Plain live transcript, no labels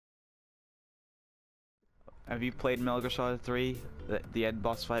have you played Metal Gear Solid 3? The end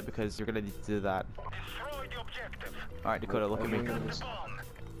boss fight, because you're gonna need to do that. Destroy the objective. Alright, Dakota, look at me. Got the bomb.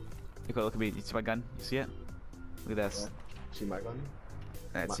 Dakota, look at me. You see my gun? You see it? Look at this. Yeah. See my gun?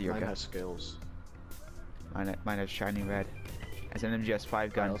 That's your Mine gun. has scales. Mine has shiny red. It's an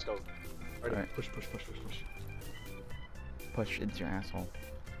MGS5 gun. Alright, let's go. Ready? Alright. Push, push, push, push, push. Push into your asshole.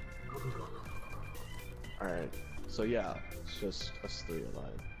 Alright, so yeah, it's just us three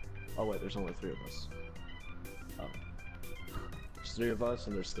alive. Oh wait, there's only 3 of us. Oh. There's 3 of us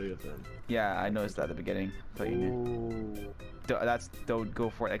and there's 3 of them. Yeah, I noticed that at the beginning. Thought you knew. Don't go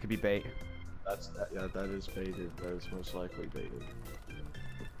for it. That could be bait. Yeah, that is baited. That is most likely baited.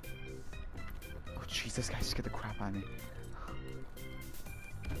 Oh jeez, this guy just scared the crap out of me.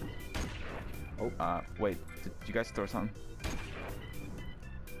 Oh. Wait. Did you guys throw something?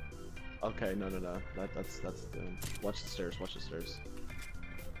 Okay, no. That's them. Watch the stairs. Watch the stairs.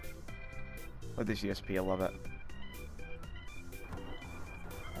 Oh, this USP, I love it.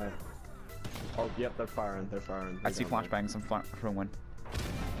 Alright. Oh, yep, they're firing. They're firing. I see flashbangs. I'm throwing one.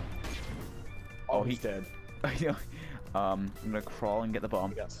 Oh, he's dead. I'm gonna crawl and get the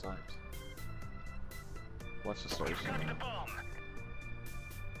bomb. He got sniped. Watch the stairs. Got the bomb.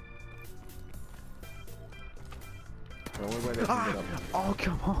 The only way they can get up. Oh,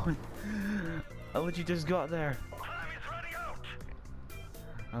 come on! I literally just got there. Time is running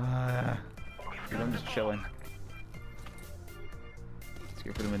out. I'm just chilling. Let's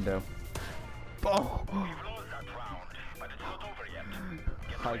go for the window. Oh! We've lost that round, but it's not over yet.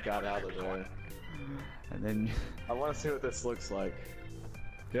 I got out of there. And then... I want to see what this looks like.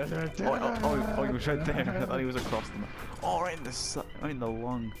 Yeah, Oh, he was right there. I thought he was across the... Oh, right in the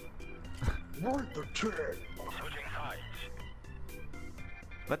lung. Worth the trick. Switching sides.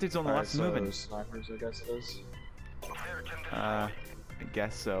 That dude's on the left moving. Snipers, I guess it is. Search and destroy. I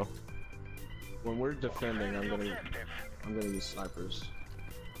guess so. When we're defending, I'm gonna Objective. use snipers.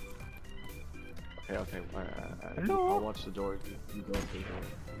 Okay. Hello? I'll watch the door. You go through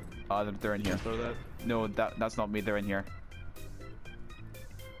there. They're in here. Throw that. No, that's not me. They're in here.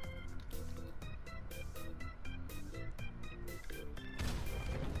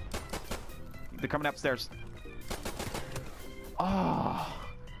 They're coming upstairs. Oh.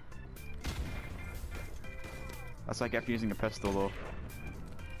 That's like after using a pistol, though.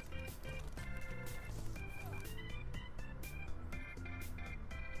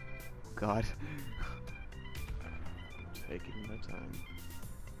 God. Taking my time.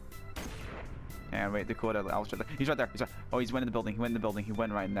 And wait, Dakota, he's right there. Oh, he's went in the building. He went in the building. He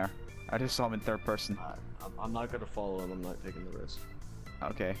went right in there. I just saw him in third person. I'm not gonna follow him. I'm not taking the risk.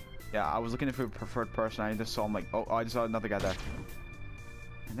 Okay. Yeah, I was looking for a preferred person. I just saw him like, oh, I just saw another guy there.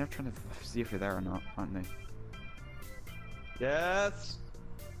 And they're trying to see if you're there or not, aren't they? Yes.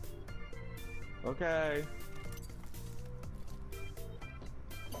 Okay.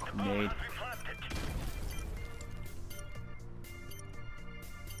 Nade. Has been planted.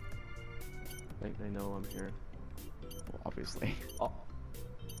 I think they know I'm here. Well, obviously. Oh.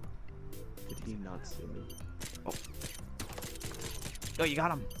 Did he not see me? Oh. Oh, you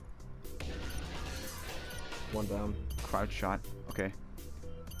got him. One down. Crowd shot. Okay.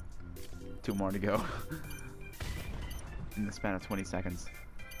 2 more to go. In the span of 20 seconds.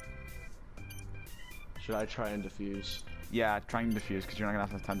 Should I try and defuse? Yeah, try and defuse, because you're not gonna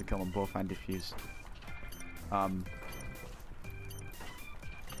have enough time to kill them both and defuse.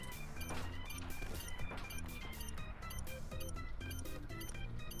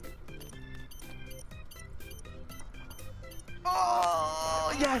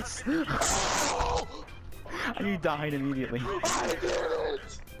 Oh, yes! And you died immediately. I did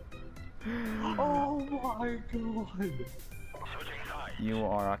it! Oh my god! Switching sides. You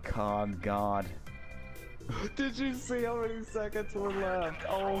are a cog god. Did you see how many seconds were left?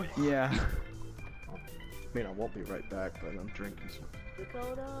 Oh Yeah. I mean, I won't be right back, but I'm drinking some.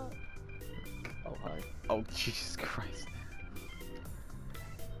 Dakota. Oh hi. Oh, Jesus Christ.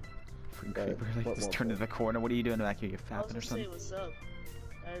 Freaking Okay, creeper, like, what- just what- turn to the corner. What are you doing back here? You I was fapping or gonna say something? what's up.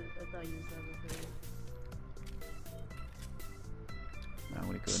 I thought you was never here. No,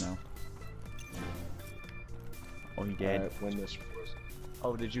 where'd he go now? Oh, he did. When this.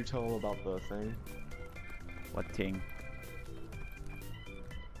 Oh, did you tell him about the thing? What thing?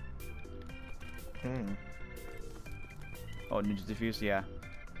 Oh, ninja diffuse, yeah.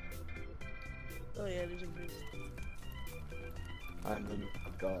 Oh yeah, there's a boost. I'm the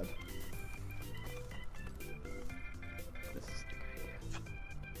god. This is the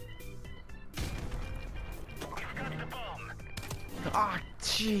We've got the bomb. Ah,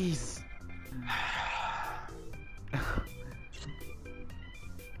 jeez.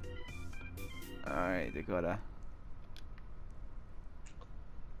 Alright, Dakota.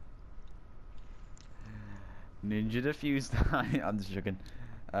 Ninja defused. I'm just joking.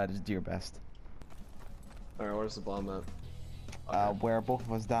 Just do your best. Alright, where's the bomb at? Where both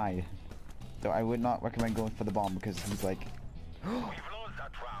of us died. Though I would not recommend going for the bomb because he's like. We've lost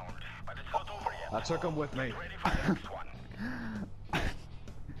that round, but it's not over yet. I took him with me. Ready for the next one.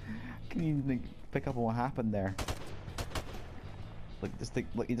 Can you like, pick up on what happened there? Look, just think.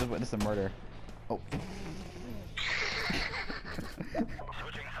 Look, you just witnessed a murder. Oh.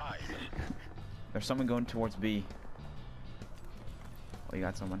 Switching sides. There's someone going towards B. Oh, you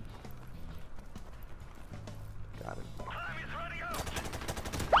got someone. Got it. Time is running out.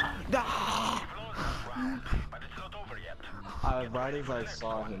 Ah! We've lost that round, but it's not over yet. Right as I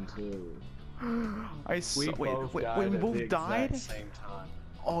saw him too. I saw. We Wait, both wait, died wait, we at both the died? exact same time.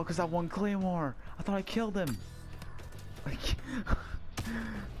 Oh, because that one claymore. I thought I killed him. Like.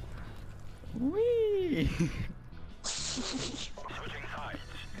 Wee. Switching sides.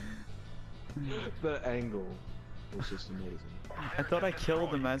 The angle was just amazing. I thought I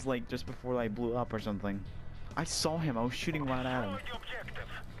killed him as like just before I blew up or something. I saw him. I was shooting right at him. Destroy the objective.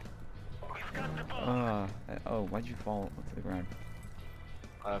 We've got the bomb. Oh, why'd you fall to the ground?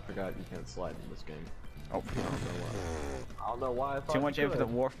 I forgot you can't slide in this game. Oh, I don't know why. I don't know why I thought too much you info. The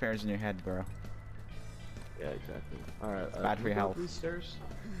could. warfare's in your head, bro. Yeah, exactly. Alright, bad for your health. These stairs.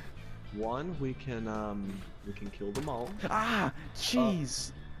 One, we can kill them all. Ah,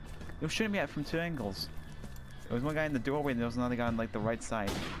 jeez. They were shooting me at from two angles. There was one guy in the doorway, and there was another guy on like the right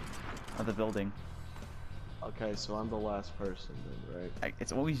side of the building. Okay, so I'm the last person then, right?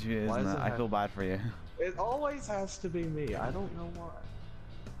 It's always you, Why isn't does it? it I have- feel bad for you. It always has to be me. I don't know why.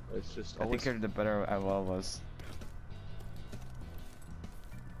 It's just I always. think you're the better at all of us.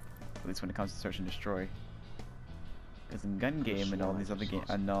 At least when it comes to search and destroy. Because in gun game and all these other games,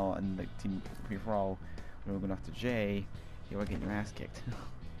 and all and like Team Free for All, when we're going after Jay, you were getting your ass kicked.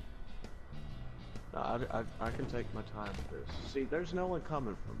 No, I can take my time with this. See, there's no one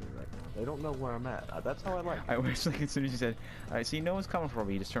coming for me right now. They don't know where I'm at. That's how I like it. I wish like as soon as you said, "Alright, see, no one's coming for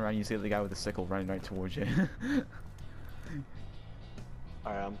me," you just turn around and you see the guy with the sickle running right towards you.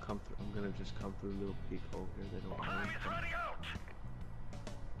 Alright, I'm gonna just come through a little peephole here. They don't know. Time is running out.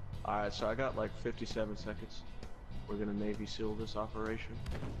 Alright, so I got like 57 seconds. We're gonna Navy SEAL this operation.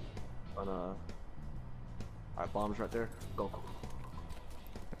 Alright, bombs right there. Go.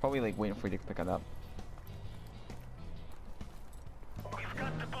 They're probably like waiting for you to pick it up. We've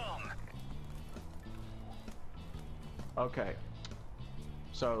got the bomb. Okay.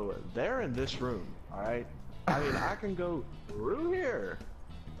 So they're in this room, alright? I mean, I can go through here.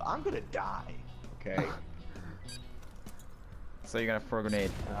 I'm gonna die. Okay. So you're gonna throw a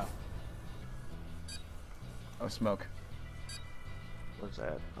grenade. Oh, smoke. What's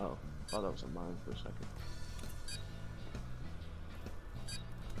that? Oh, I thought that was a mine for a second.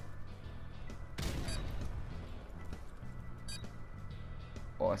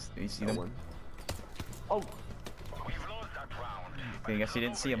 Oh, you see them? One. Oh, We've lost that round. I guess you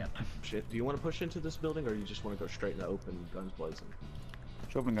didn't see him. shit. Do you want to push into this building, or you just want to go straight in the open, guns blazing?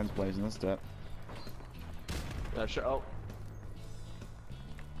 Open guns blazing. Let's do it. Yeah, sure. Oh.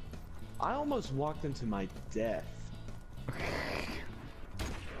 I almost walked into my death.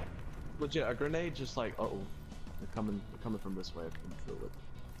 Legit, a grenade just like, uh oh, they're coming from this way. I can feel it.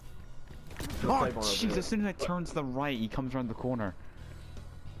 Oh, jeez! As soon as I turn to the right, he comes around the corner.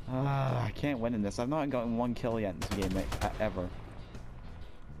 I can't win in this. I've not gotten one kill yet in this game, ever.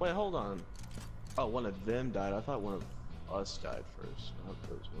 Wait, hold on. Oh, one of them died. I thought one of us died first. I hope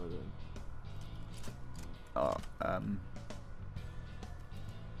it was one of them.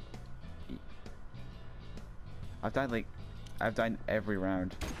 I've died every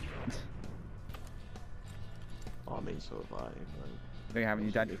round. Oh, I mean, so have I. No, you haven't.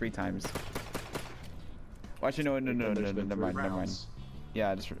 You died 3 times. Well, actually, no, never mind.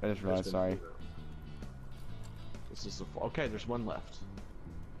 Yeah, I just realized. Sorry. This is the okay. There's one left.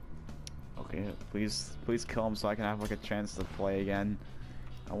 Okay, please kill him so I can have like a chance to play again.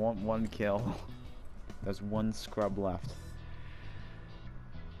 I want 1 kill. There's 1 scrub left.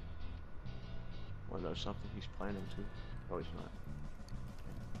 Well, there's something he's planning to. Oh, he's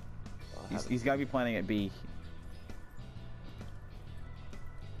not. He's got to be planning at B.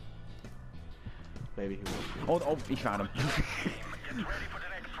 Maybe he won't. Oh, he found him. Get ready for the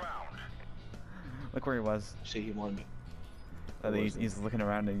next round. Look where he was. See, he wanted. He's looking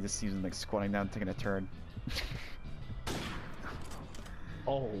around and he just sees him like squatting down, taking a turn.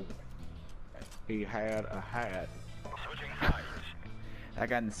 Oh. He had a hat. Switching sides. That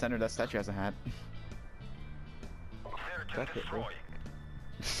guy in the center of that statue has a hat. Search and That hit me. destroy.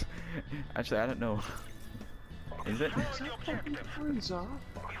 Actually, I don't know. Is it? Freezer.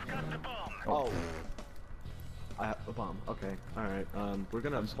 Oh. I have a bomb. Okay. Alright. We're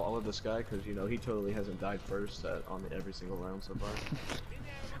gonna follow this guy because, you know, he totally hasn't died first on every single round so far.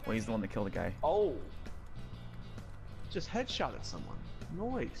 Well, he's the one that killed the guy. Oh! Just headshot at someone.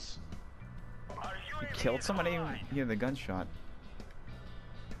 Nice. He killed somebody? He had the gunshot.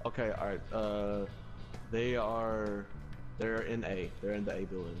 Okay, alright. They're in A. They're in the A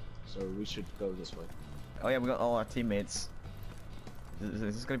building. So we should go this way. Oh yeah, we got all our teammates. Is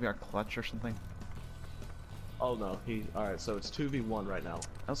this gonna be our clutch or something? Oh no, alright, so it's 2v1 right now.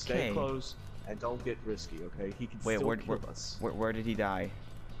 Okay. Stay close and don't get risky, okay? He can still kill us. Where did he die?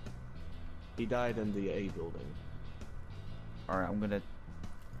 He died in the A building. Alright, I'm gonna...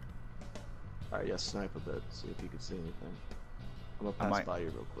 Alright, yeah, snipe a bit, see if you can see anything. I'm gonna pass by you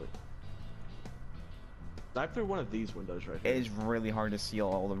real quick. Snipe through one of these windows right here. It is really hard to see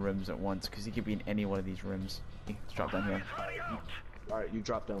all the rooms at once, because he could be in any one of these rooms. Let's drop down here. Alright, you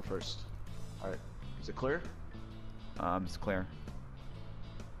drop down first. Alright, is it clear? It's clear.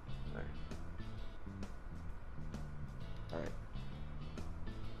 Alright. Alright.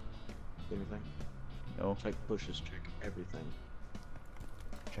 Anything? No. Check bushes, check everything.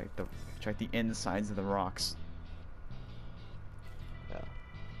 Check the insides of the rocks. Yeah.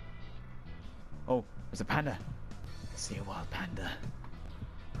 Oh, there's a panda. I see a wild panda.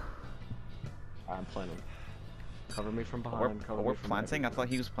 I'm planting. Cover me from behind. We're planting? I thought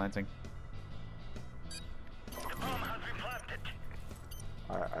he was planting.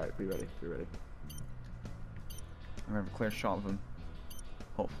 Alright, be ready, be ready. I have a clear shot of him.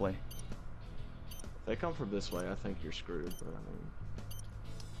 Hopefully. If they come from this way, I think you're screwed, but I mean...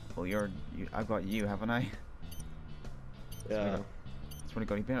 Well, I've got you, haven't I? Yeah. That's when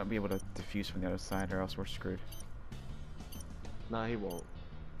he better not be able to defuse from the other side, or else we're screwed. Nah, he won't.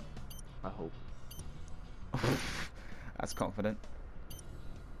 I hope. That's confident.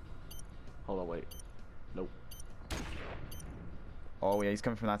 Hold on, wait. Nope. Oh yeah, he's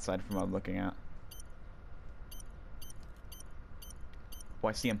coming from that side from what I'm looking at. Oh,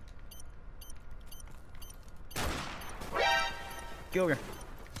 I see him. Get over here!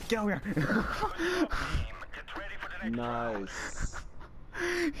 Get over here! Nice.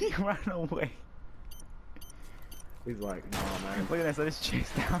 He ran away. He's like, nah, man. Look at this, I just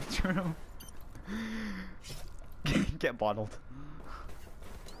chased after him. Get bottled.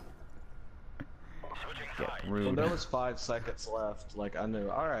 Get When rude. there was 5 seconds left, like, I knew,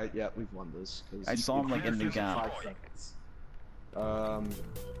 alright, yeah, we've won this. I saw him, like, in the gap. 5 seconds.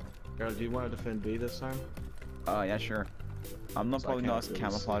 Girl, do you want to defend B this time? Yeah, sure. I'm not So probably not as really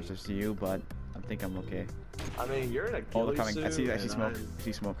camouflaged as you, but I think I'm okay. I mean, you're in a Oh, they're ghillie coming. I see suit, smoke. and I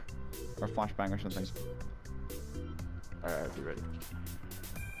see smoke. Or flashbang or something. Alright, be ready.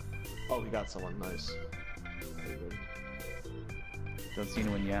 Oh, he got someone, nice. Very good. Don't see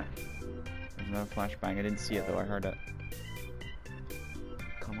anyone yet. There's another flashbang. I didn't see it though, I heard it.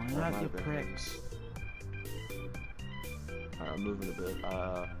 Come on That out, might you have been pricks. his. Alright, I'm moving a bit.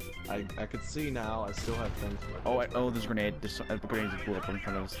 I could see now, I still have things. Oh, there's a grenade. There's a grenade that blew up in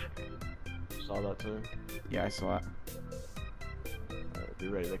front of us. Saw that too? Yeah, I saw it. Alright, be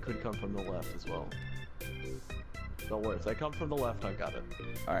ready. They could come from the left as well. Don't worry, if they come from the left, I got it.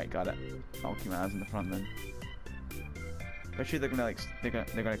 Alright, got it. I'll keep my eyes in the front then. Especially they're gonna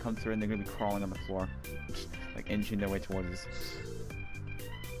they're gonna come through and they're gonna be crawling on the floor. Like inching their way towards us.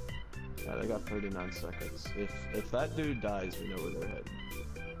 Yeah, they got 39 seconds. If that dude dies, we know where they're heading.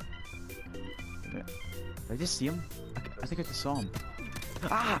 Did I just see him? I think I just saw him.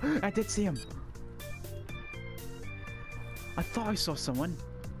 Ah! I did see him! I thought I saw someone.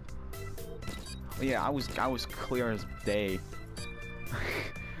 Oh, yeah, I was clear as day.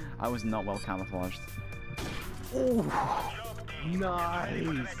 I was not well camouflaged. Oh!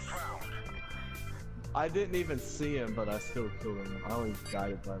 Nice! I didn't even see him, but I still killed him. I only got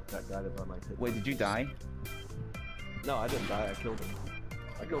guided by my hit. Wait, did you die? No, I didn't die. I killed him.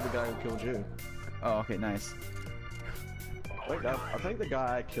 I killed the guy who killed you. Oh, okay, nice. I think the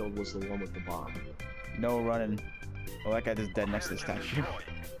guy I killed was the one with the bomb. No running. Oh, that guy just dead next to the statue.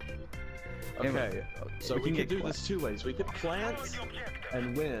 Okay, so we can could get do this 2 ways. We could plant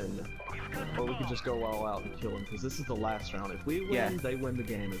and win, or we could just go all out and kill him, because this is the last round. If we win, they win the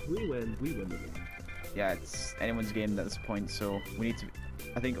game. If we win the game. Yeah, it's anyone's game at this point, so we need to...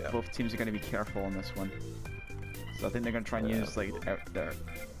 I think both teams are going to be careful on this one. So I think they're going to try and use, like, their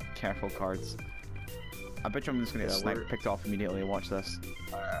careful cards. I bet you I'm just going to get sniped picked off immediately. Watch this.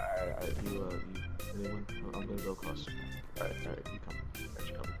 Alright, you anyone? I'm going to go across. Alright, you come. Alright,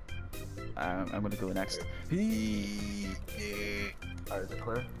 you come. I'm gonna go next. Alright, is it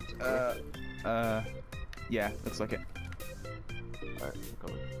clear? Is it clear? Yeah, looks like it. Alright, I'm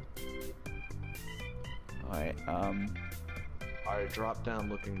going. Alright, Alright, drop down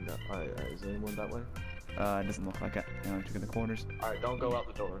looking that. Alright, is anyone that way? it doesn't look like it. I'm checking the corners. Alright, don't go out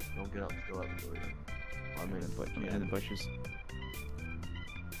the door. Don't go out the door yet. I'm in the bushes.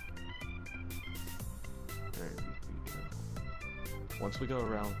 Alright, be careful. Once we go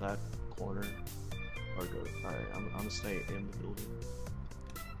around that corner, or go. Alright, I'm gonna stay in the building.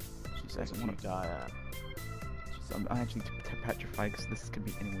 Jeez, That's I what wanna, you die at. jeez, I'm actually petrified because this could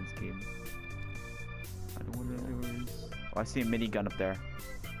be anyone's game. I don't want to lose. Oh, I see a minigun up there.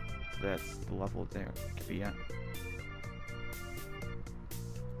 So that's the level there. It could be at.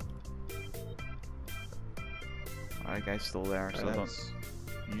 Alright, guy's still there, so don't.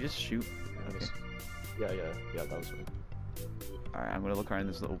 You just shoot. Okay. Yeah, that was me. Alright, I'm gonna look around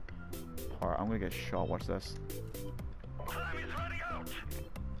this little part. I'm gonna get shot. Watch this.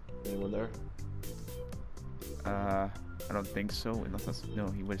 Anyone there? I don't think so. Unless that's no,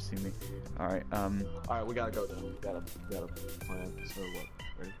 he would have seen me. Alright, Alright, we gotta go down. We gotta plan. So what?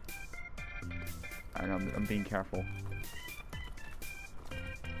 Ready? I know I'm being careful.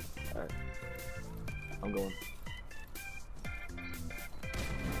 Alright. I'm going.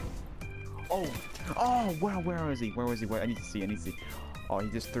 Oh, wow, where is he? Where was he? Where? I need to see. Oh, he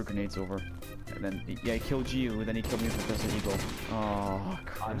just threw grenades over. And then, yeah, he killed you, and then he killed me with the Desert Eagle. Oh,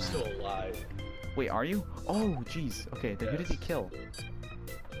 crap. I'm still alive. Wait, are you? Oh, jeez. Okay, then who did he kill?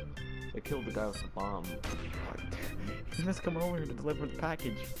 They killed the guy with the bomb. He's just coming over here to deliver the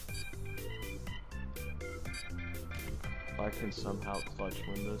package. If I can somehow clutch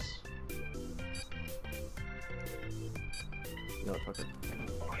win this. No, fuck it.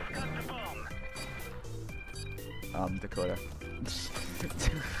 Dakota.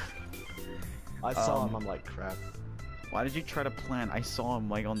 I saw him, I'm like, crap. Why did you try to plant? I saw him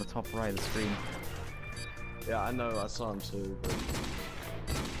like on the top right of the screen. Yeah, I know, I saw him too, but...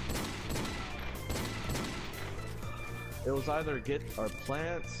 It was either get our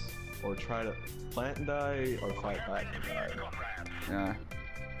plants, or try to plant and die, or fight back and die. Yeah.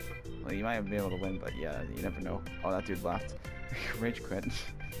 Well, you might have been able to win, but yeah, you never know. Oh, that dude left. Rage quit.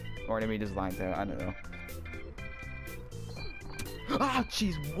 Or enemy just lined out, I don't know. Ah,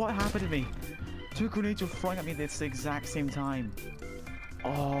 jeez, what happened to me? Two grenades were flying at me at the exact same time.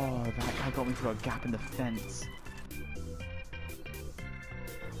 Oh, that guy got me through a gap in the fence.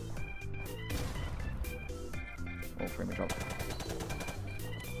 Oh, frame drop.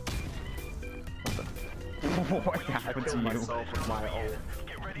 What happened to you?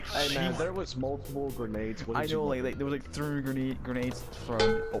 Hey man, there was multiple grenades. What did I know, like there was like 3 grenades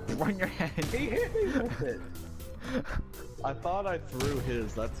thrown. Oh, right in your head. He hit me with it. I thought I threw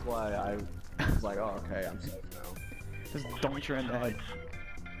his. That's why I was like, oh, okay, I'm safe now. Just dunk you in the head.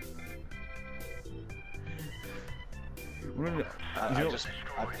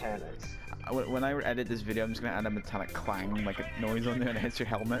 I panicked. When I edit this video, I'm just gonna add a metallic clang, like a noise on there, and it hits your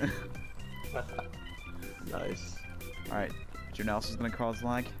helmet. Nice. Alright, Janelle is gonna cause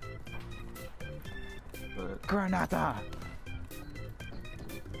lag. Granata!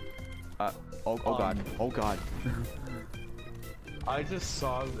 Oh god, oh god. I just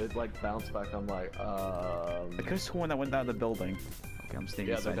saw it like bounce back. I'm like, I could have sworn that went down the building. Okay, I'm staying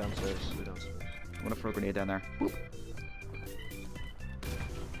inside. They're downstairs. They're downstairs. I'm gonna throw a grenade down there. Boop.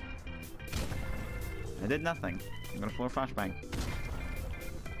 I did nothing. I'm gonna throw a flashbang.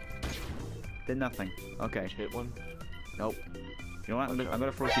 Did nothing. Okay. Hit one. Nope. You know what? I'm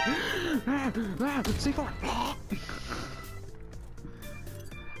gonna throw C4.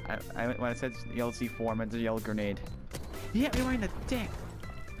 When I said yell C4, I meant to yell grenade. He hit me right in the dick.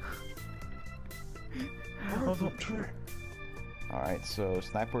 Alright, so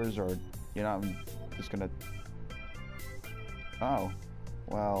snipers are, you know, I'm just gonna... Oh.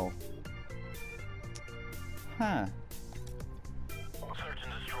 Well... Huh. Search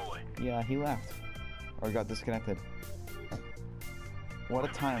and destroy. Yeah, he left. Or got disconnected. What a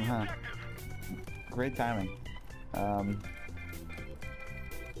time, huh? Great timing. I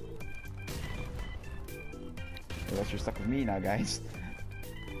guess you're stuck with me now, guys.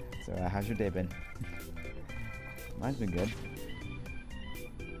 So, how's your day been? Mine's been good.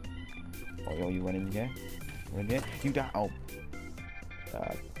 Oh, yo, you went in here? You went in here? You died. Oh.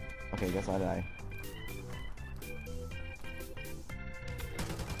 Okay, guess I die.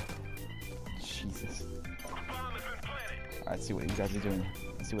 Jesus. Alright, let's see what you guys are doing.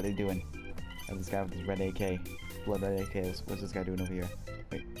 Let's see what they're doing. This guy with his red AK. Blood red AK. What's this guy doing over here?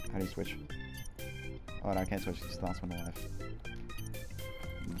 Wait, how do you switch? Oh no, I can't switch. He's the last one alive.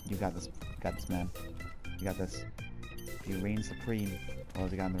 You got this. Got this, man. You got this. You reign supreme. Oh,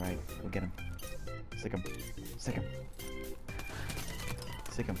 there's a guy on the right. Go get him. Stick him. Stick him.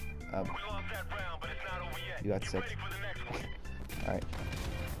 Stick him. We lost that round, but it's not over yet. You got Get sick. ready for the next one. Alright.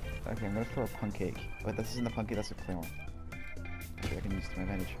 Okay, I'm gonna throw a pancake. But this isn't the pancake, that's a claymore. Okay, I can use it to my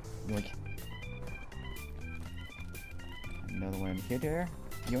advantage. Yoink. Another one here, there.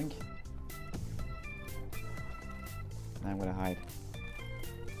 Yoink. And I'm gonna hide.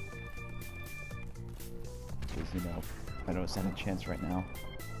 Because, you know, I don't stand a chance right now.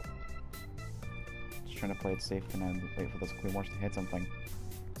 Just trying to play it safe and then wait for those claymores to hit something.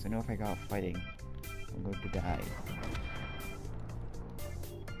 Because I know if I go out fighting, I'm going to die.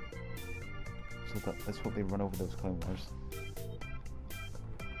 So let's hope they run over those claymores.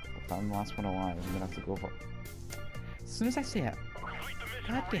 If I'm the last one alive, I'm gonna have to go for. As soon as I say it. Complete the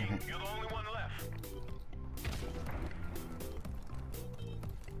mission, God damn Marine. it. You're the only one left.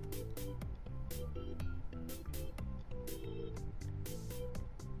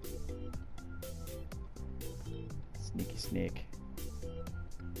 Sneaky snake.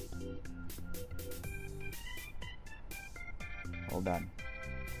 Hold on.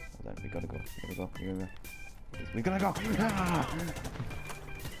 Hold on. We gotta go. We gotta go. We gotta go. We gotta go.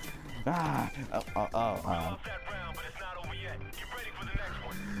 Ah! Ah! Oh, oh, oh. We lost that round, but it's not over yet. Get ready for the next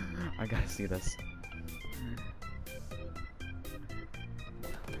one. I gotta see this.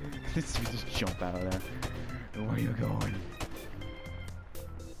 This dude just jump out of there. Where are you going?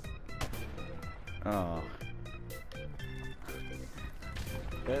 Oh.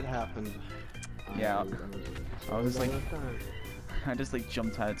 It happened. Yeah. I was like, I just like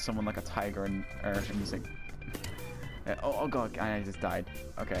jumped at someone like a tiger and just like, oh god, I just died.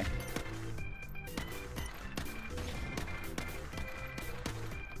 Okay.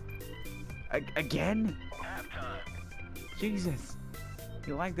 Again? Halftime. Jesus.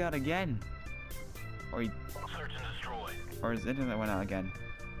 You like that again? Or you, Search and destroy. or his internet went out again?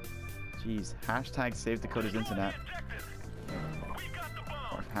 Jeez. Hashtag save Dakota's internet. We got the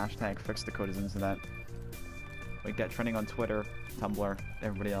bomb. Or hashtag fix Dakota's internet. Like that trending on Twitter, Tumblr,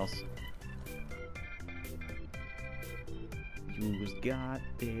 everybody else. You got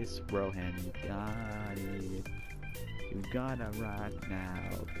this, bro, and you got it. You got it right now,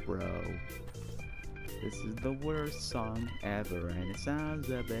 bro. This is the worst song ever, and it sounds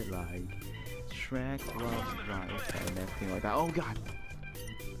a bit like Shrek Loves Life and everything like that. Oh god!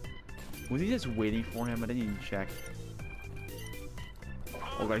 Was he just waiting for him? I didn't even check.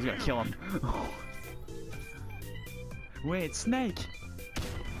 Oh god, he's gonna kill him. Wait, Snake!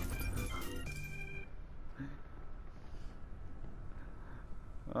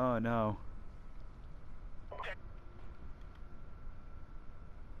 Oh no.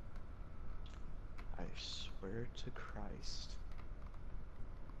 I swear to Christ.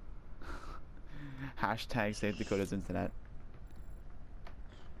 Hashtag save Dakota's internet.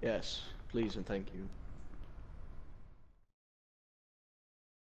 Yes, please and thank you.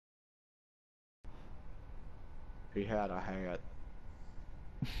 He had a hat.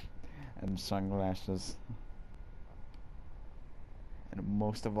 And sunglasses. And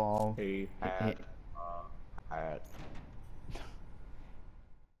most of all, He had